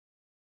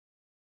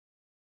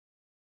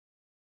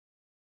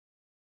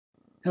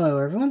Hello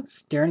everyone,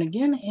 it's Darren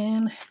again,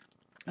 and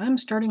I'm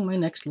starting my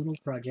next little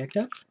project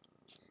up.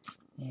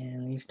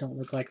 And these don't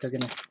look like they're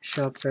going to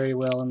show up very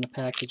well in the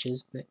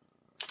packages, but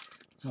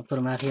I'll put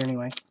them out here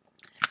anyway.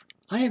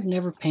 I have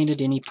never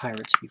painted any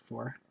pirates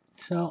before,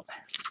 so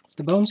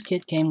the Bones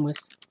kit came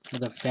with, or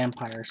the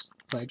Vampires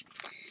Pledge,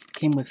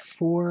 came with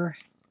 4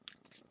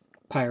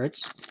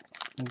 pirates.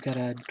 I've got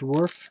a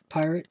Dwarf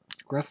Pirate,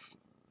 Gruff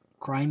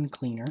Grime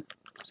Cleaner.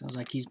 Sounds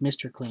like he's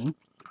Mr. Clean.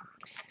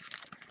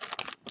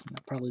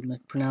 I'll probably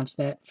pronounce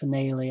that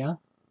Finalia.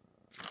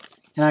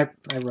 And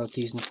I wrote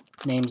these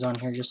names on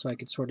here just so I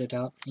could sort it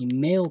out. A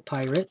male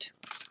pirate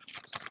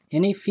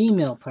and a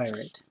female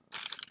pirate.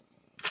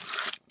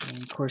 And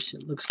of course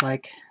it looks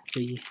like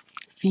the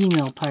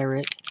female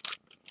pirate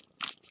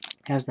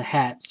has the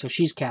hat, so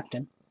she's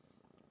captain.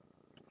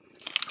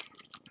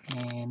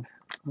 And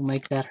we'll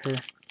make that her.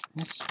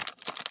 Let's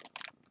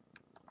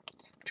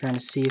trying to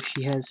see if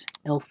she has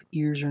elf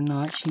ears or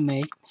not. She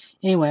may.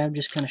 Anyway, I'm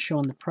just kind of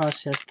showing the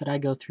process that I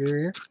go through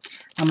here.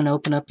 I'm going to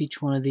open up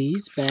each one of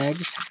these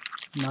bags.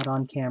 Not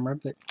on camera,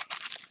 but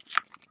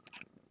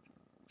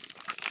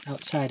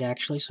outside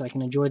actually, so I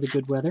can enjoy the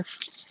good weather.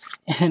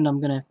 And I'm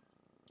going to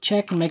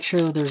check and make sure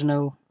that there's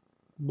no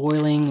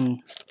boiling and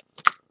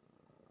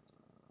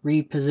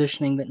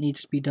repositioning that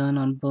needs to be done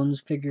on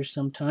Bones figures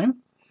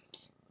sometime.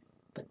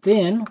 But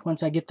then,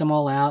 once I get them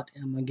all out,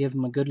 I'm going to give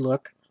them a good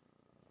look.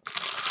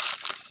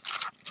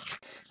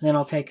 Then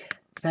I'll take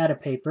pad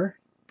of paper,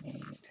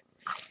 and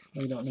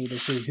we don't need to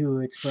see who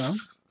it's from.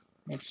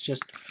 It's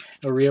just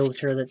a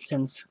realtor that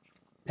sends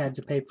pads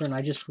of paper, and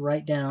I just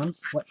write down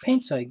what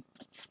paints I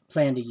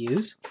plan to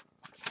use.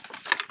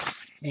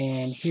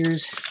 And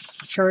here's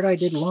a chart I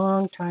did a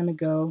long time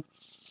ago,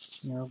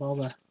 you know, of all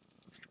the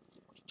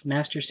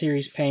Master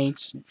Series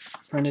paints,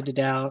 printed it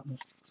out.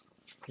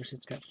 Of course,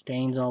 it's got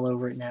stains all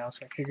over it now,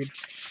 so I figured,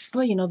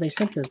 well, you know, they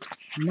sent this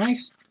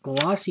nice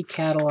glossy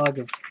catalog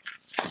of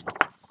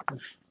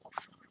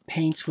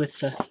paints with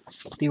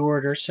the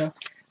order, so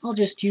I'll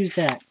just use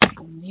that.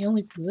 The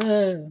only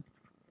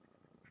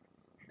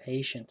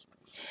patience.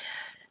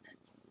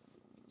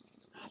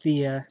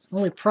 The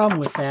only problem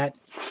with that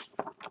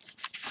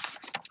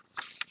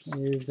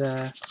is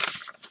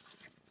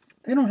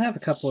they don't have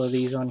a couple of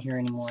these on here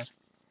anymore.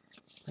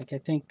 Like I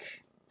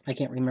think, I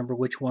can't remember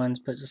which ones,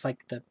 but just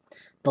like the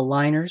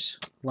liners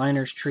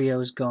trio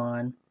is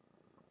gone.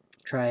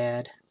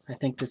 Triad. I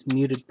think this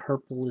muted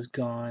purple is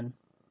gone.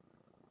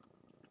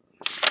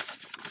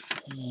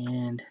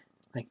 And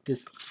like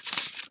this,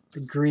 the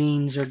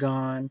greens are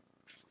gone.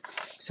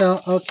 So,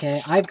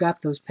 okay, I've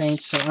got those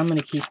paints, so I'm going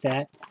to keep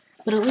that.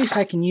 But at least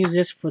I can use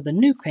this for the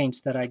new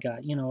paints that I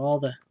got. You know, all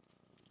the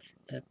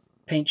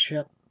paint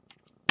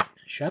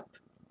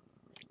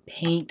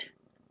paint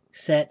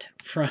set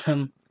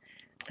from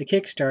the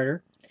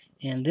Kickstarter.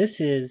 And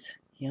this is,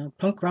 you know,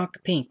 Punk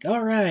Rock Pink.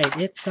 All right,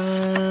 it's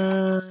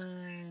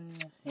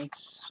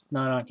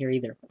not on here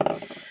either.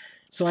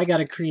 So I got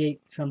to create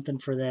something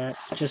for that,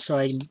 just so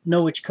I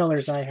know which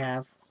colors I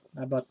have.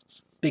 I bought a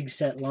big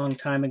set long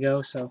time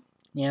ago, so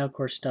yeah, of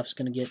course stuff's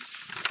going to get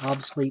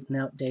obsolete and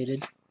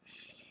outdated.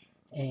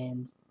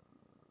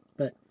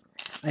 But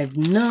I've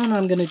known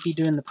I'm going to be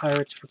doing the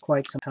pirates for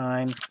quite some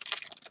time.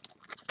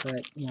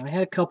 But, you know, I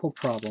had a couple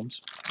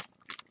problems.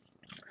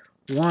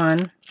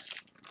 One,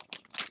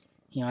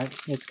 you know,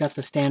 it's got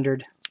the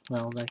standard,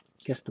 well, I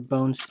guess the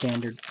Bones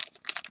standard.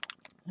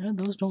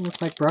 Those don't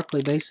look like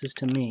broccoli bases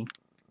to me.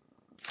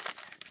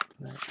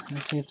 But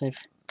let's see if they've...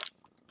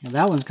 Now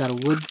that one's got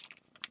a wood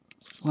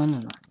one.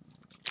 And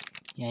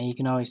yeah, you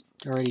can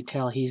already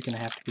tell he's going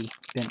to have to be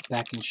bent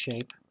back in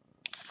shape.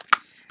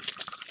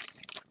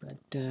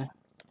 But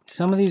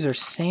some of these are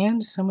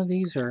sand, some of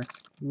these are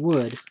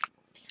wood.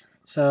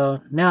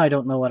 So now I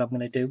don't know what I'm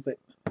going to do, but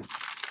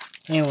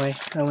anyway,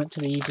 I went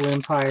to the Evil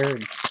Empire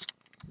and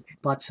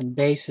bought some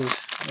bases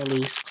at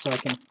least so I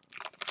can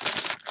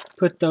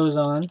put those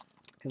on,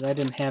 because I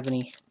didn't have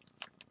any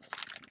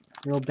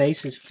real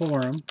bases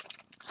for them.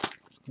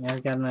 Now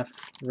I've got enough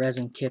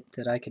resin kit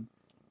that I could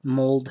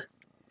mold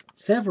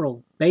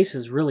several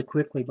bases really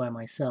quickly by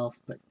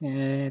myself, but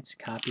it's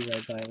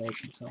copyright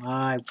violation, so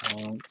I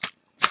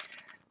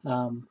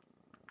won't.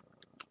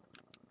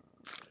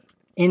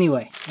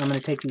 Anyway, I'm going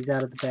to take these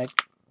out of the bag.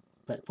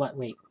 But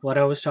what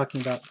I was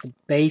talking about, the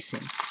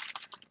basing.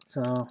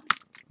 So,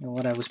 you know,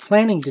 what I was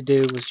planning to do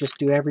was just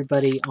do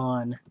everybody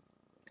on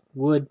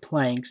wood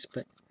planks,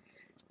 but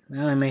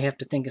now I may have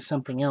to think of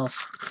something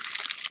else.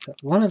 But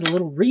one of the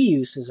little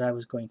reuses I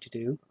was going to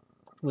do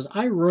was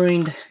I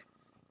ruined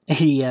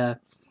a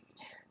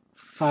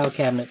file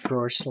cabinet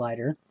drawer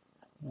slider.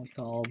 It's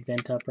all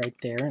bent up right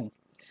there, and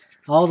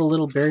all the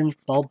little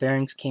ball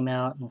bearings came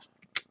out, and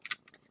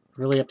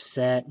really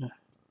upset. And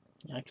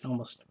I can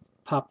almost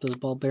pop those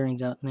ball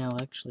bearings out now.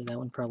 Actually, that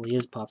one probably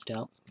is popped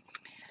out.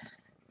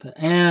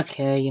 But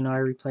okay, you know, I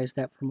replaced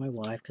that for my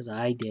wife because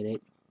I did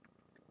it.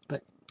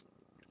 But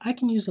I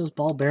can use those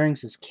ball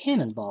bearings as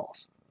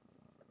cannonballs.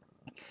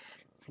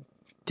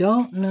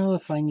 Don't know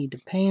if I need to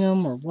paint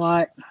them or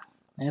what.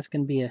 That's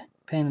going to be a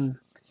pain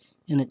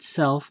in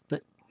itself,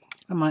 but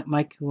I might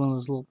make one of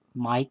those little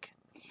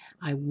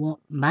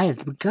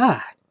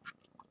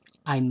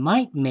I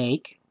might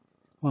make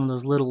one of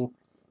those little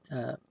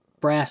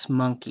brass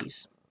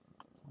monkeys.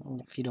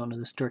 If you don't know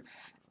the story,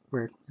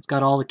 where it's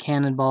got all the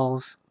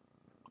cannonballs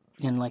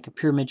in like a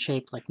pyramid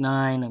shape, like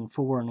 9 and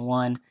 4 and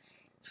 1.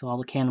 So all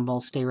the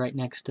cannonballs stay right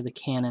next to the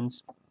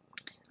cannons.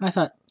 I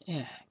thought,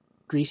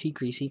 greasy.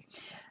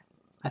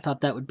 I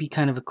thought that would be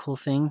kind of a cool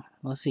thing.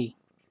 Let's see.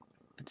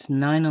 If it's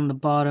 9 on the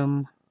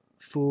bottom,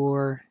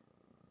 4,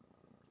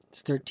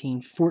 it's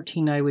 13,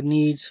 14 I would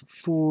need. So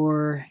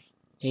 4,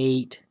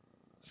 8,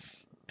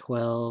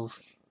 12.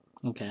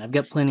 Okay, I've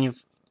got plenty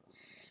of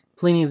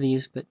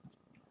these, but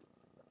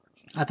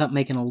I thought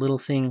making a little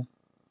thing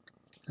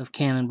of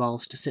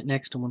cannonballs to sit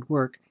next to them would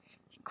work.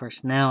 Of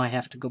course, now I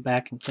have to go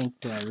back and think,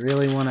 do I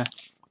really want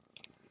to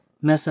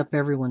mess up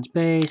everyone's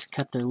base,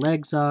 cut their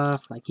legs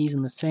off like he's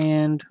in the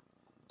sand?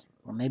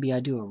 Or maybe I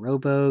do a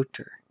rowboat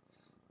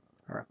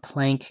or a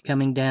plank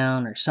coming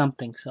down or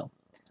something. So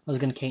I was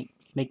going to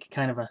make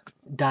kind of a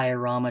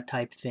diorama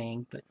type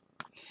thing, but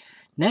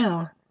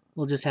now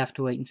we'll just have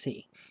to wait and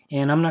see.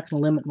 And I'm not going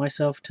to limit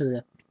myself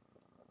to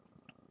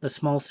the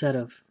small set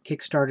of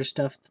Kickstarter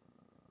stuff,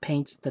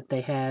 paints that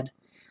they had.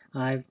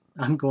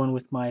 I'm going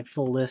with my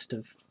full list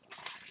of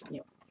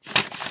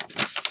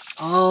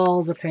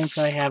all the paints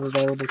I have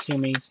available to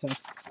me, so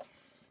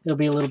it'll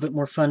be a little bit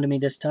more fun to me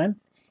this time,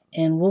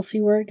 and we'll see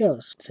where it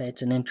goes. Say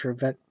it's an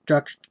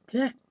introduction.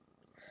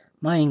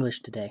 My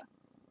English today.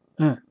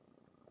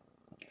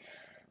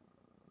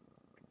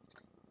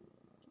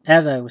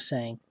 As I was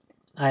saying,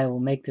 I will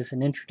make this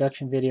an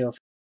introduction video.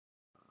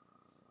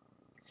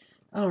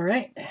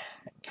 Alright,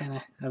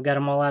 I've got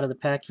them all out of the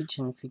package,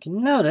 and if you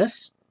can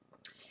notice,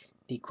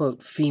 the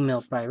quote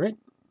female pirate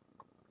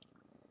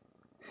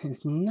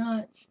is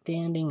not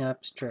standing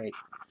up straight.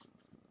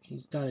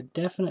 She's got a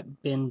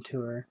definite bend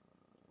to her,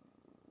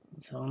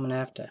 so I'm gonna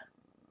have to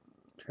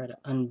try to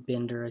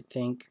unbend her, I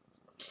think.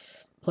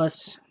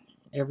 Plus,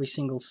 every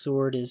single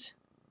sword is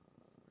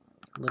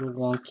a little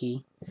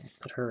wonky.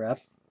 Put her up.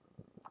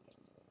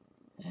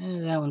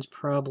 That one's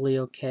probably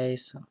okay,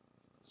 so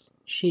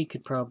she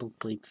could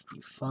probably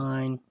be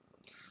fine.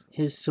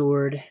 His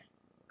sword,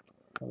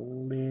 a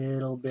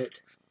little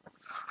bit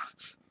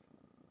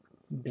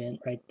bent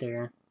right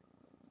there.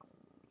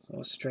 So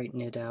I'll straighten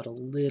it out a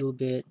little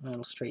bit.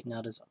 I'll straighten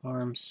out his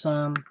arm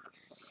some.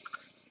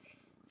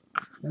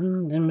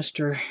 And then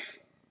Mr.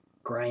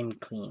 Grime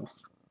Clean.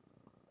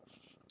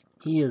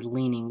 He is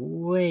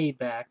leaning way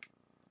back,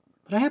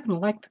 but I happen to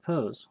like the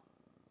pose.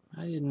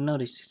 I didn't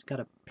notice he's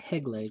got a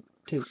peg leg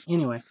too.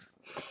 Anyway,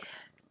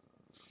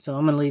 so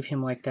I'm going to leave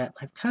him like that.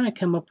 I've kind of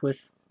come up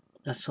with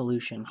a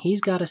solution. He's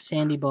got a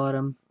sandy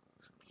bottom.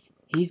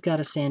 He's got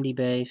a sandy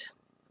base.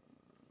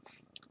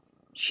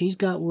 She's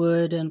got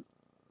wood and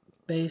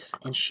base,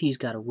 and she's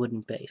got a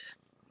wooden base.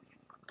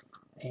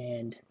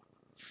 And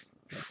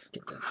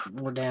get that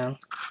more down.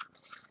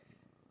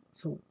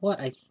 So what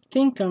I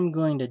think I'm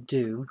going to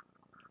do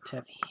is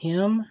have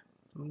him,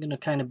 I'm going to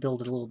kind of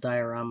build a little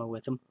diorama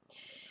with him.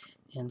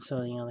 And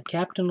so, the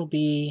captain will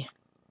be,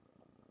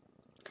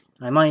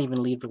 I might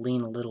even leave the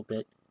lean a little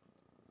bit.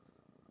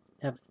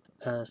 Have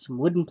some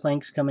wooden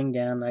planks coming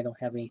down. I don't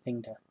have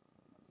anything to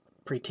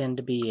pretend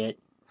to be it.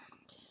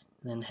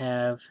 And then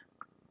have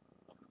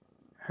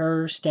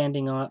her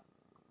standing up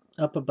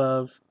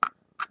above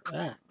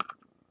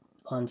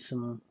on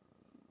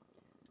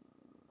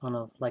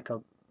like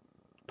a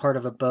part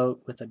of a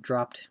boat with a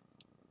dropped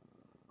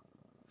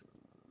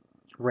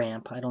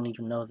ramp. I don't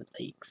even know that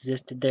they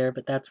existed there,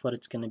 but that's what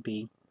it's going to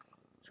be.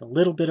 It's a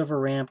little bit of a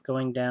ramp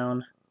going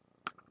down.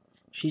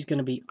 She's going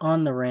to be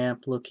on the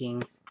ramp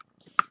looking.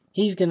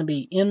 He's going to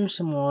be in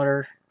some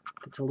water.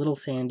 It's a little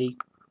sandy.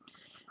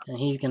 And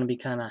he's going to be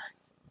kind of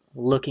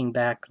looking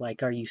back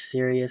like, are you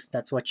serious?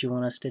 That's what you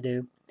want us to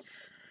do?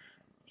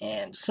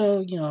 And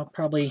so, I'll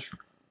probably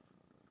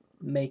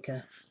make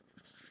a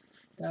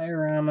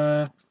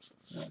diorama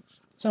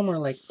somewhere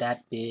like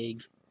that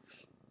big.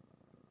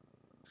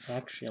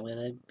 Actually,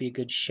 that'd be a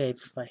good shape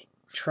if I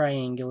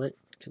triangle it,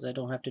 because I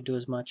don't have to do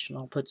as much. And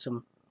I'll put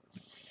some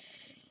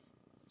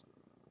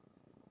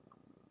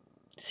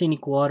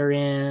scenic water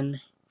in,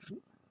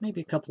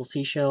 maybe a couple of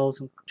seashells,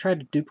 and try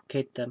to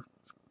duplicate the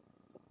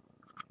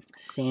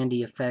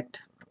sandy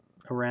effect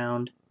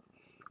around.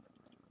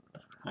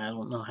 I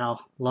don't know how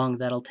long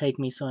that'll take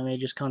me, so I may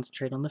just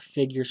concentrate on the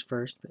figures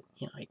first, but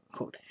I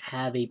quote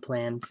have a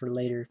plan for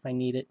later if I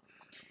need it.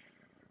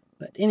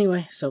 But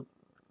anyway, so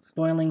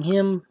boiling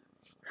him,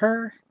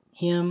 her,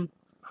 him,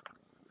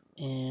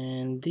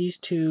 and these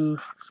two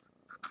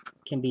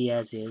can be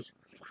as is.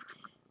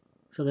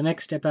 So the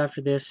next step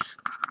after this,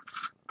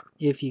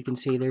 if you can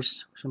see,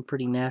 there's some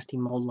pretty nasty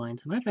mold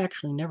lines, and I've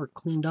actually never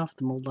cleaned off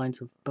the mold lines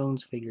of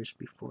Bones figures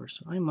before,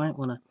 so I might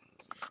want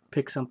to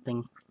pick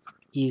something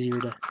easier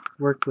to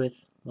work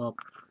with. Well,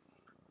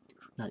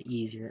 not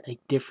easier, a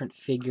different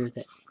figure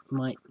that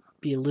might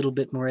be a little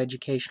bit more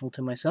educational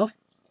to myself.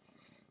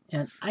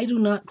 And I do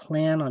not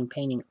plan on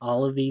painting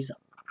all of these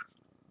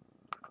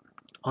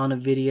on a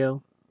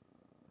video.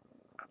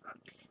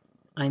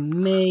 I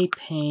may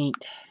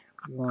paint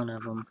one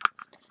of them,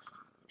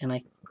 and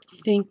I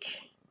think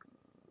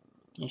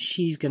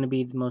she's going to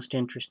be the most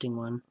interesting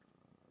one.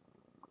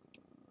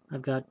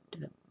 I've got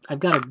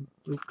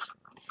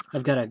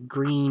a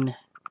green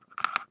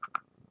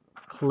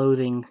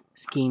clothing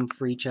scheme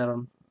for each of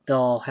them. They'll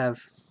all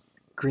have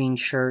green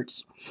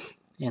shirts,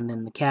 and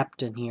then the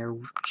captain here,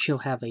 she'll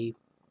have a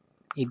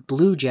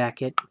blue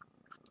jacket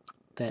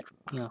that,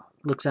 you know,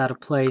 looks out of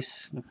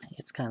place.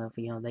 It's kind of,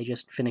 you know, they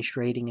just finished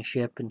raiding a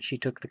ship and she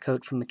took the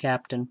coat from the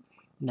captain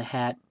and the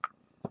hat.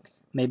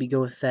 Maybe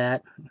go with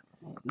that.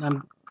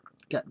 I've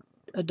got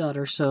a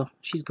daughter, so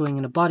she's going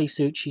in a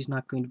bodysuit. She's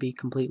not going to be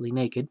completely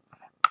naked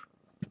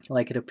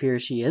like it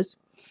appears she is.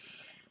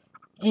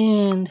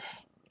 And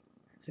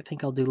I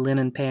think I'll do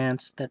linen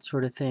pants, that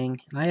sort of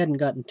thing. And I hadn't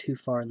gotten too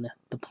far in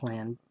the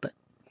plan, but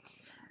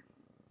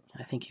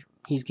I think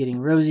he's getting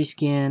rosy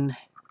skin.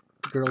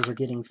 The girls are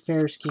getting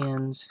fair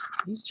skins.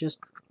 He's just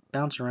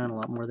bouncing around a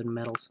lot more than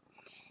metals.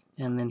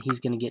 And then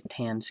he's going to get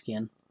tan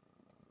skin.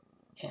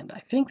 And I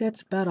think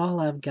that's about all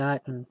I've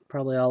got, and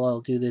probably all I'll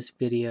do this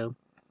video.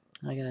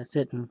 I gotta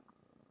sit and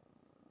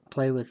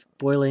play with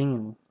boiling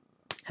and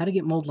how to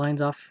get mold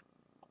lines off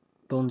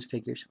bones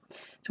figures.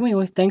 So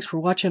anyway, thanks for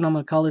watching. I'm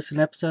going to call this an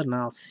episode, and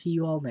I'll see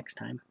you all next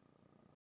time.